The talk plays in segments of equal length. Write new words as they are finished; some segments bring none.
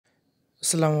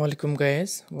Assalamualaikum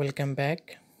guys, welcome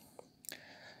back.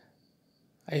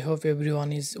 I hope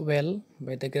everyone is well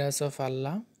by the grace of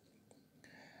Allah.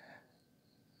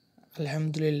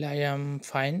 Alhamdulillah, I am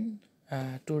fine.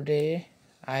 Today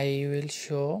I will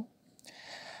show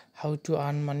how to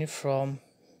earn money from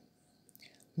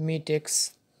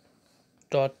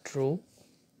Meteex.ru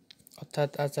অর্থাৎ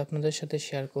আজ আপনাদের সাথে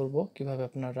share করব কিভাবে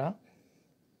আপনারা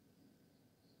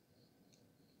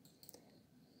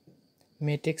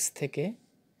Mateex থেকে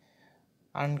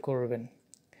earn করবেন।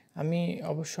 আমি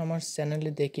অবশ্য আমার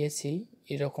চ্যানেলে দেখিয়েছি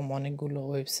এরকম অনেকগুলো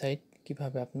ওয়েবসাইট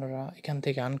কিভাবে আপনারা এখান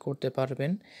থেকে আর্ন করতে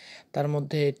পারবেন। তার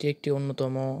মধ্যে এটি একটি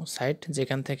অন্যতম সাইট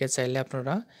যেখান থেকে চাইলে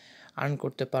আপনারা আর্ন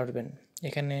করতে পারবেন।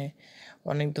 এখানে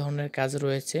অনেক ধরনের কাজ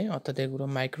রয়েছে, অর্থাৎ এগুলো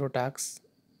মাইক্রো টাস্ক।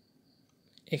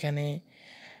 এখানে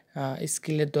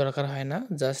স্কিলের দরকার হয় না,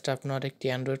 জাস্ট আপনার একটি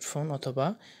অ্যান্ড্রয়েড ফোন অথবা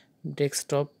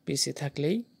ডেস্কটপ পিসি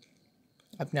থাকলেই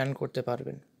আপনি আর্ন করতে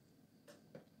পারবেন।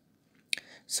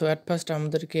 সো অ্যাট ফার্স্ট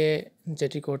আমাদেরকে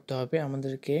যেটি করতে হবে,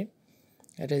 আমাদেরকে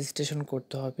রেজিস্ট্রেশন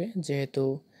করতে হবে। যেহেতু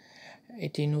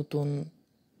এটি নতুন,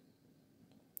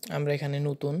 আমরা এখানে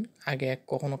নতুন, আগে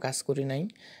কখনো কাজ করি নাই।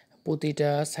 প্রতিটা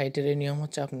সাইটের নিয়ম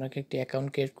হচ্ছে আপনাকে একটি অ্যাকাউন্ট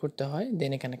ক্রিয়েট করতে হয়,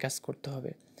 দেন এখানে কাজ করতে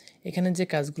হবে। এখানে যে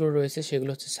কাজগুলো রয়েছে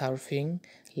সেগুলো হচ্ছে surfing,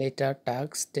 letter,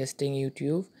 task, testing,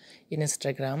 YouTube,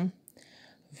 Instagram,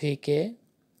 V K,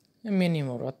 many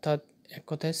more. অর্থাৎ এক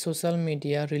কথায় সোশ্যাল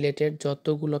মিডিয়া রিলেটেড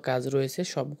যতগুলো কাজ রয়েছে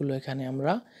সবগুলো এখানে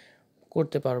আমরা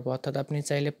করতে পারবো। অর্থাৎ আপনি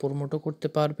চাইলে প্রমোটও করতে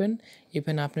পারবেন,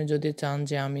 ইভেন আপনি যদি চান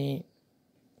যে আমি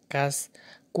কাজ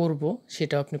করব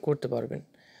সেটাও আপনি করতে পারবেন।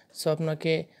 সো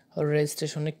আপনাকে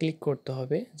রেজিস্ট্রেশনে ক্লিক করতে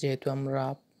হবে। যেহেতু আমরা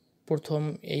প্রথম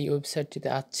এই ওয়েবসাইটটিতে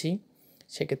আছি,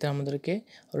 সেক্ষেত্রে আমাদেরকে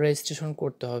রেজিস্ট্রেশন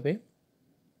করতে হবে।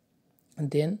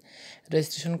 দেন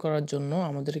রেজিস্ট্রেশন করার জন্য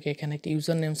আমাদেরকে এখানে একটি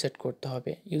ইউজার নেম সেট করতে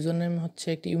হবে। ইউজার নেম হচ্ছে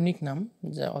একটি ইউনিক নাম,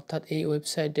 যা অর্থাৎ এই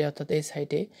ওয়েবসাইটে অর্থাৎ এই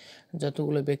সাইটে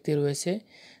যতগুলো ব্যক্তি রয়েছে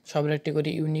সবার একটি করে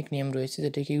ইউনিক নেম রয়েছে,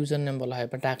 যেটাকে ইউজার নেম বলা হয়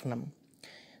বা ডাক নাম।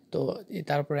 তো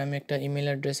তারপরে আমি একটা ইমেল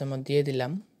অ্যাড্রেস আমার দিয়ে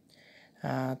দিলাম।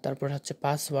 তারপর হচ্ছে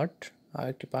পাসওয়ার্ড, আর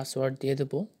একটি পাসওয়ার্ড দিয়ে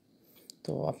দেব।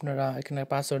 তো আপনারা এখানে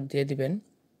পাসওয়ার্ড দিয়ে দিবেন।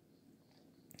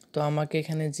 তো আমাকে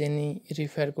এখানে যিনি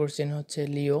রিফার করছেন হচ্ছে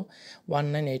লিও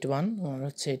 1981, ওনার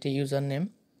হচ্ছে এটি ইউজার নেম।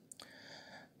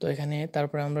 তো এখানে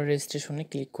তারপরে আমরা রেজিস্ট্রেশনে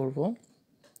ক্লিক করব।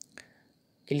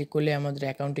 ক্লিক করলে আমাদের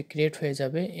অ্যাকাউন্টটি ক্রিয়েট হয়ে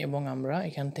যাবে এবং আমরা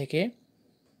এখান থেকে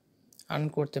আর্ন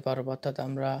করতে পারবো, অর্থাৎ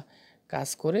আমরা কাজ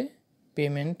করে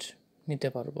পেমেন্ট নিতে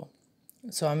পারবো।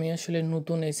 সো আমি আসলে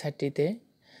নতুন এই সাইটটিতে,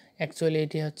 অ্যাকচুয়ালি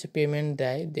এটি হচ্ছে পেমেন্ট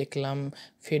দেয়, দেখলাম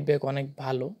ফিডব্যাক অনেক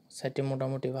ভালো, সাইটটি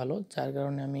মোটামুটি ভালো, যার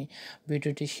কারণে আমি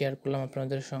ভিডিওটি শেয়ার করলাম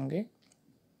আপনাদের সঙ্গে।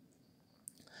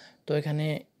 তো এখানে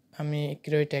আমি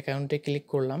ক্রিয়েট অ্যাকাউন্টে ক্লিক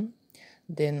করলাম।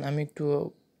 দেন আমি একটু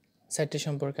সাইটটি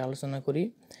সম্পর্কে আলোচনা করি।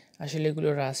 আসলে এগুলো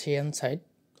রাশিয়ান সাইট,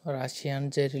 রাশিয়ান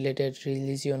যে রিলেটেড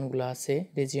রিজিয়নগুলো আছে,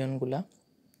 রিজিয়নগুলো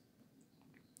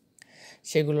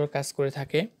সেগুলোর কাজ করে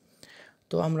থাকে।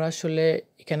 তো আমরা আসলে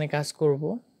এখানে কাজ করব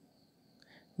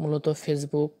মূলত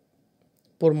ফেসবুক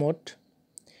প্রমোট,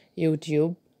 ইউটিউব,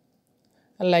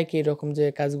 লাইক এরকম যে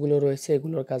কাজগুলো রয়েছে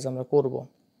এগুলোর কাজ আমরা করব।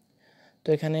 তো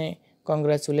এখানে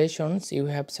congratulations, you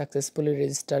have successfully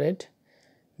registered,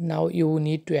 now you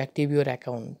need to active your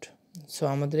account. So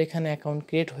আমাদের এখানে অ্যাকাউন্ট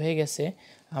ক্রিয়েট হয়ে গেছে।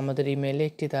 আমাদের ইমেলে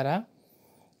একটি তারা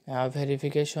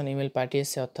ভেরিফিকেশন ইমেল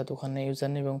পাঠিয়েছে, অর্থাৎ ওখানে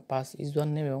ইউজার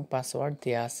নেম এবং পাসওয়ার্ড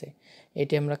দেওয়া আছে।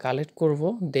 এটি আমরা কালেক্ট করব,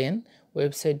 দেন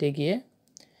ওয়েবসাইটে গিয়ে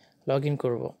লগ ইন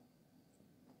করবো।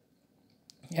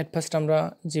 অ্যাট ফার্স্ট আমরা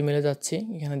জিমেলে যাচ্ছি,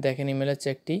 এখানে দেখেন ইমেল আছে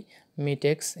একটি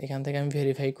মিটেক্স, এখান থেকে আমি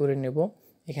ভেরিফাই করে নেব।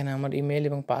 এখানে আমার ইমেল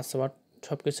এবং পাসওয়ার্ড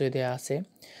সব কিছুই দেওয়া আছে।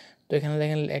 তো এখানে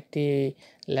দেখেন একটি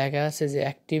লেখা আছে যে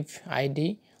অ্যাক্টিভ আইডি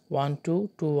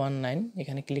 12219,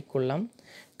 এখানে ক্লিক করলাম,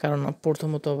 কারণ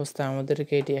প্রথমত অবস্থায়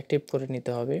আমাদেরকে এটি অ্যাক্টিভ করে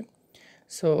নিতে হবে।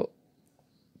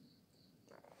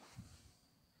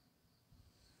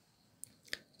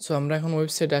 সো আমরা এখন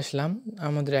ওয়েবসাইটে আসলাম,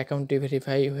 আমাদের অ্যাকাউন্টটি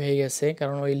ভেরিফাই হয়ে গেছে,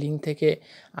 কারণ ওই লিঙ্ক থেকে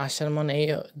আসার মানে এই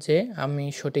যে আমি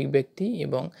সঠিক ব্যক্তি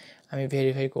এবং আমি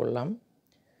ভেরিফাই করলাম।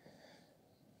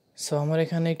 সো আমার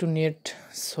এখানে একটু নেট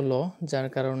স্লো, যার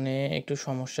কারণে একটু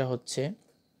সমস্যা হচ্ছে।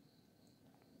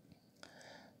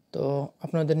 তো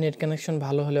আপনাদের নেট কানেকশন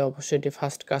ভালো হলে অবশ্যই এটি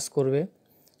ফাস্ট কাজ করবে।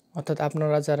 অর্থাৎ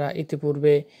আপনারা যারা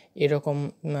ইতিপূর্বে এরকম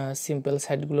সিম্পল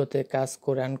সাইটগুলোতে কাজ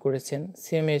করে আর্ন করেছেন,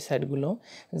 সেম এই সাইটগুলো,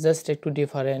 জাস্ট একটু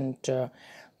ডিফারেন্ট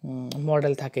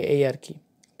মডেল থাকে এই আর কি,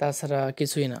 তাছাড়া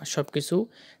কিছুই না, সব কিছু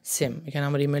সেম। এখানে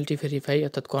আমার ইমেলটি ভেরিফাই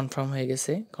অর্থাৎ কনফার্ম হয়ে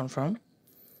গেছে, কনফার্ম।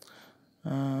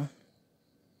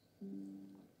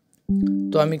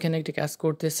 তো আমি এখানে একটি কাজ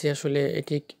করতেছি, আসলে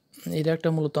এটা একটা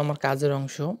মূলত আমার কাজের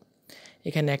অংশ।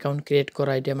 এখানে অ্যাকাউন্ট ক্রিয়েট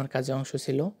করা এটি আমার কাজের অংশ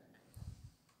ছিল।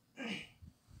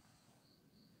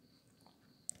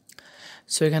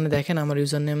 সো এখানে দেখেন আমার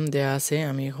ইউজার নেম দেওয়া আছে,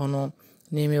 আমি এখনও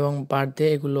নেম এবং বার্থডে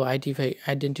এগুলো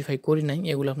আইডেন্টিফাই করি নাই,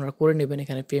 এগুলো আপনারা করে নেবেন।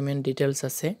 এখানে পেমেন্ট ডিটেলস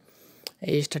আছে,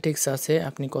 এই স্ট্যাটিক্স আছে,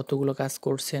 আপনি কতগুলো কাজ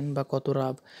করছেন বা কতটা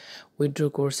উইথড্র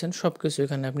করছেন সব কিছু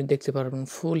এখানে আপনি দেখতে পারবেন,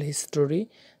 ফুল হিস্টোরি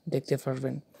দেখতে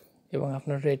পারবেন এবং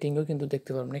আপনার রেটিংও কিন্তু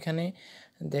দেখতে পারবেন। এখানে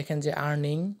দেখেন যে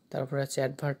আর্নিং, তারপরে আছে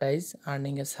অ্যাডভার্টাইজ,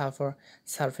 আর্নিংয়ে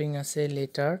সার্ফিং আছে,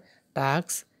 লেটার,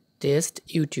 টাস্ক, টেস্ট,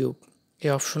 ইউটিউব, এই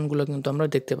অপশনগুলো কিন্তু আমরা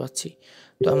দেখতে পাচ্ছি।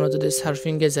 তো আমরা যদি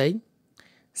সার্ফিংয়ে যাই,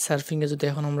 সার্ফিংয়ে যদি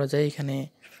এখন আমরা যাই, এখানে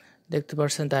দেখতে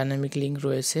পাচ্ছেন ডাইনামিক লিঙ্ক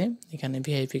রয়েছে, এখানে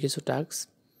ভিআইপি কিছু টাস্ক,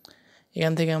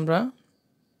 এখান থেকে আমরা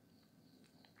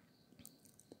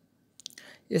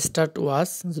স্টার্ট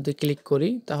ওয়াচ যদি ক্লিক করি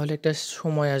তাহলে একটা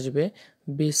সময় আসবে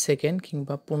 20 সেকেন্ড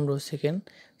কিংবা 15 সেকেন্ড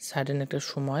সাডেন একটা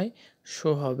সময় শো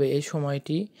হবে। এই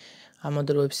সময়টি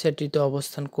আমাদের ওয়েবসাইটটিতে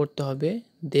অবস্থান করতে হবে।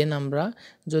 দেন আমরা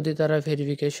যদি তারা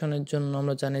ভেরিফিকেশনের জন্য,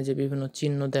 আমরা জানি যে বিভিন্ন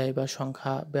চিহ্ন দেয় বা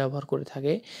সংখ্যা ব্যবহার করে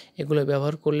থাকে, এগুলো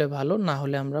ব্যবহার করলে ভালো, না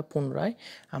হলে আমরা পুনরায়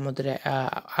আমাদের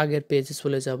আগের পেজে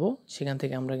চলে যাব, সেখান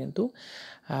থেকে আমরা কিন্তু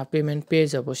পেমেন্ট পেয়ে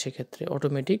যাব। সেক্ষেত্রে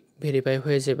অটোমেটিক ভেরিফাই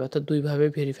হয়ে যাবে, অর্থাৎ দুইভাবে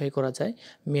ভেরিফাই করা যায়,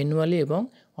 ম্যানুয়ালি এবং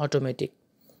অটোমেটিক।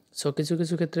 সো কিছু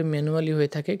কিছু ক্ষেত্রে ম্যানুয়ালি হয়ে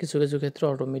থাকে, কিছু কিছু ক্ষেত্রে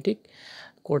অটোমেটিক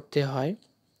করতে হয়।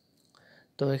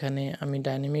 তো এখানে আমি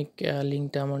ডাইনামিক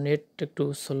লিঙ্কটা, আমার নেট একটু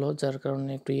স্লো যার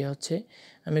কারণে একটু হচ্ছে,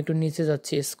 আমি একটু নিচে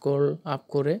যাচ্ছি স্ক্রল আপ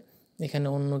করে, এখানে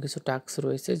অন্য কিছু টাস্ক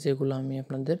রয়েছে যেগুলো আমি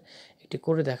আপনাদের একটি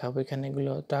করে দেখাবো। এখানে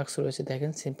এগুলো টাস্ক রয়েছে,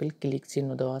 দেখেন সিম্পল ক্লিক চিহ্ন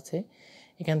দেওয়া আছে,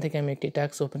 এখান থেকে আমি একটি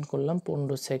টাস্ক ওপেন করলাম,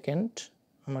 15 সেকেন্ড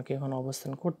আমাকে এখন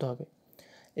অবস্থান করতে হবে,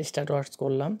 স্টার্ট ওয়াচ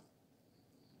করলাম,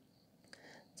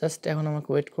 জাস্ট এখন আমাকে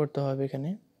ওয়েট করতে হবে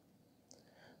এখানে।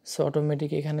 সো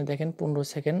অটোমেটিক এখানে দেখেন 15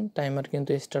 সেকেন্ড টাইমার কিন্তু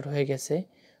স্টার্ট হয়ে গেছে,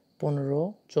 15,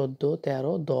 14,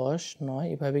 13, 10, 9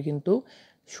 এভাবে কিন্তু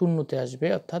শূন্যতে আসবে,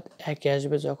 অর্থাৎ একে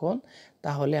আসবে যখন,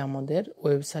 তাহলে আমাদের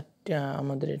ওয়েবসাইট,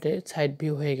 আমাদের এটা সাইড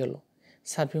ভিউ হয়ে গেল।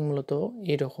 সার্ফিং মূলত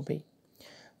এইরকমই।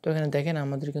 তো এখানে দেখেন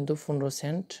আমাদের কিন্তু 15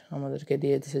 সেন্ট আমাদেরকে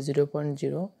দিয়ে দিয়েছে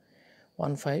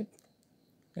 0.015,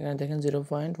 এখানে দেখেন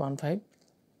 0.15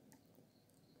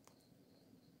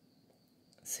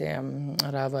 সেম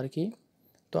রাব আর কি।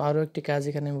 তো আরও একটি কাজ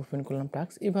এখানে আমি ওপেন করলাম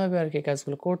টাস্ক, এভাবে আর কি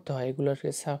কাজগুলো করতে হয়। এগুলো আর কি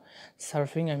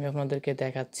সার্ফিং আমি আপনাদেরকে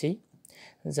দেখাচ্ছি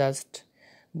জাস্ট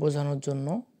বোঝানোর জন্য।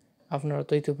 আপনারা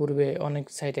তো ইতিপূর্বে অনেক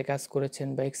সাইটে কাজ করেছেন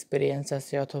বা এক্সপিরিয়েন্স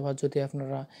আছে, অথবা যদি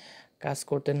আপনারা কাজ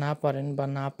করতে না পারেন বা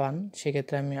না পান,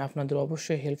 সেক্ষেত্রে আমি আপনাদের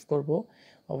অবশ্যই হেল্প করব,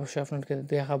 অবশ্যই আপনাদেরকে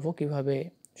দেখাবো কিভাবে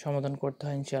সমাধান করতে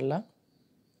হয় ইনশাল্লাহ।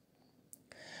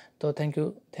 তো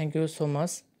থ্যাংক ইউ সো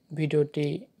মাচ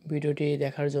ভিডিওটি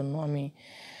দেখার জন্য। আমি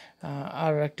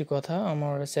আর একটি কথা,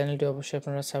 আমার চ্যানেলটি অবশ্যই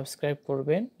আপনারা সাবস্ক্রাইব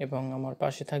করবেন এবং আমার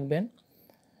পাশে থাকবেন।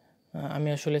 আমি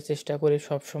আসলে চেষ্টা করি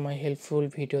সব সময় হেল্পফুল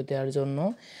ভিডিও দেওয়ার জন্য,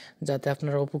 যাতে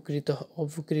আপনারা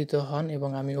উপকৃত হন এবং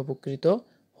আমি উপকৃত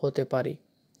হতে পারি।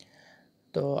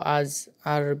 তো আজ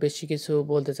আর বেশি কিছু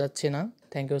বলতে চাচ্ছি না,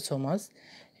 থ্যাংক ইউ সো মাচ।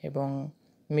 এবং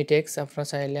মিটেক্স আপনারা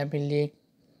চাইলে আমি লিঙ্ক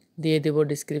দিয়ে দেব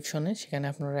ডিসক্রিপশনে, সেখানে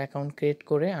আপনারা অ্যাকাউন্ট ক্রিয়েট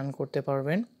করে আর্ন করতে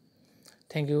পারবেন।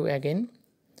 থ্যাংক ইউ অ্যাগেন,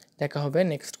 দেখা হবে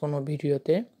নেক্সট কোনো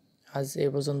ভিডিওতে। আজ এ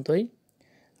পর্যন্তই,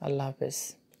 আল্লাহ হাফেজ।